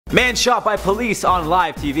Man shot by police on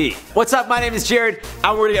live TV. What's up, my name is Jared,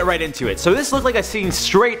 and we're gonna get right into it. So this looked like a scene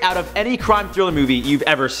straight out of any crime thriller movie you've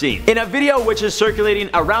ever seen. In a video which is circulating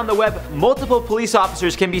around the web, multiple police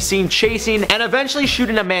officers can be seen chasing and eventually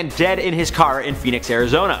shooting a man dead in his car in Phoenix,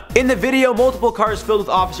 Arizona. In the video, multiple cars filled with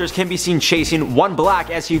officers can be seen chasing one black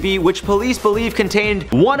SUV which police believe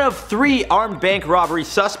contained one of 3 armed bank robbery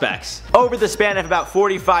suspects. Over the span of about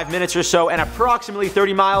 45 minutes or so and approximately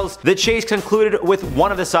 30 miles, the chase concluded with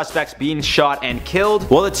one of the suspects being shot and killed,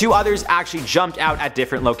 while the 2 others actually jumped out at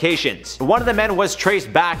different locations. One of the men was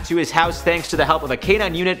traced back to his house thanks to the help of a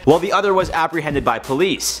canine unit, while the other was apprehended by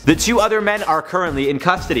police. The 2 other men are currently in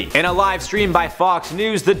custody. In a live stream by Fox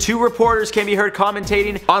News, the 2 reporters can be heard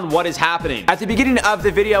commentating on what is happening. At the beginning of the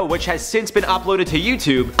video, which has since been uploaded to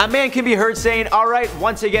YouTube, a man can be heard saying, "Alright,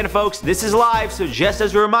 once again folks, this is live, so just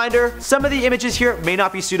as a reminder, some of the images here may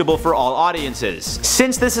not be suitable for all audiences.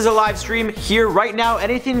 Since this is a live stream, here right now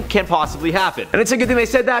anything can possibly happen." And it's a good thing they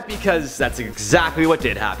said that because that's exactly what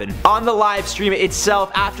did happen. On the live stream itself,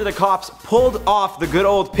 after the cops pulled off the good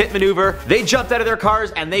old pit maneuver, they jumped out of their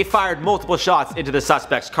cars and they fired multiple shots into the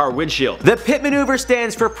suspect's car windshield. The pit maneuver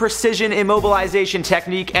stands for precision immobilization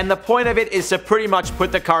technique, and the point of it is to pretty much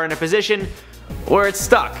put the car in a position where it's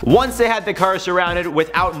stuck. Once they had the car surrounded,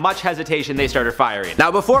 without much hesitation they started firing. Now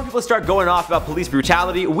before people start going off about police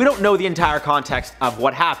brutality, we don't know the entire context of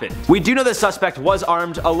what happened. We do know the suspect was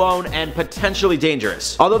armed, alone, and potentially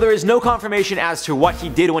dangerous. Although there is no confirmation as to what he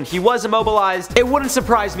did when he was immobilized, it wouldn't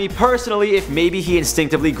surprise me personally if maybe he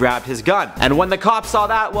instinctively grabbed his gun. And when the cops saw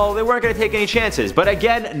that, well, they weren't going to take any chances. But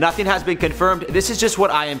again, nothing has been confirmed. This is just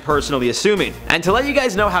what I am personally assuming. And to let you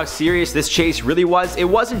guys know how serious this chase really was, it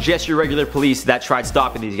wasn't just your regular police that tried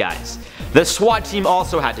stopping these guys. The SWAT team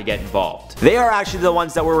also had to get involved. They are actually the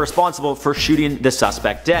ones that were responsible for shooting the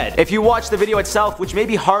suspect dead. If you watch the video itself, which may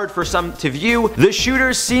be hard for some to view, the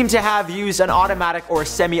shooters seem to have used an automatic or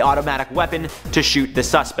semi-automatic weapon to shoot the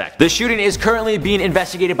suspect. The shooting is currently being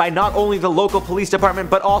investigated by not only the local police department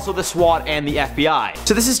but also the SWAT and the FBI.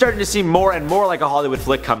 So this is starting to seem more and more like a Hollywood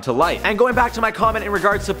flick come to life. And going back to my comment in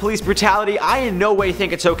regards to police brutality, I in no way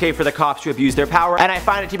think it's okay for the cops to abuse their power, and I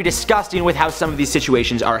find it to be disgusting with how some of these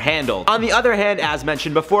situations are handled. On the other hand, as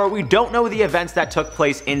mentioned before, we don't know the events that took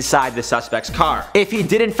place inside the suspect's car. If he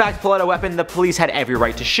did in fact pull out a weapon, the police had every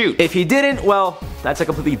right to shoot. If he didn't, well, that's a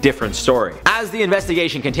completely different story. As the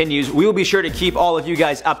investigation continues, we will be sure to keep all of you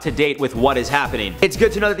guys up to date with what is happening. It's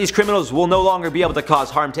good to know that these criminals will no longer be able to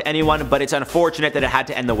cause harm to anyone, but it's unfortunate that it had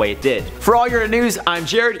to end the way it did. For all your news, I'm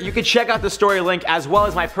Jared. You can check out the story link as well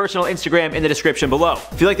as my personal Instagram in the description below.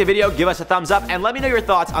 If you like the video, give us a thumbs up and let me know your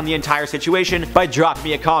thoughts on the entire situation by dropping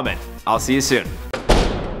me a comment. I'll see you soon.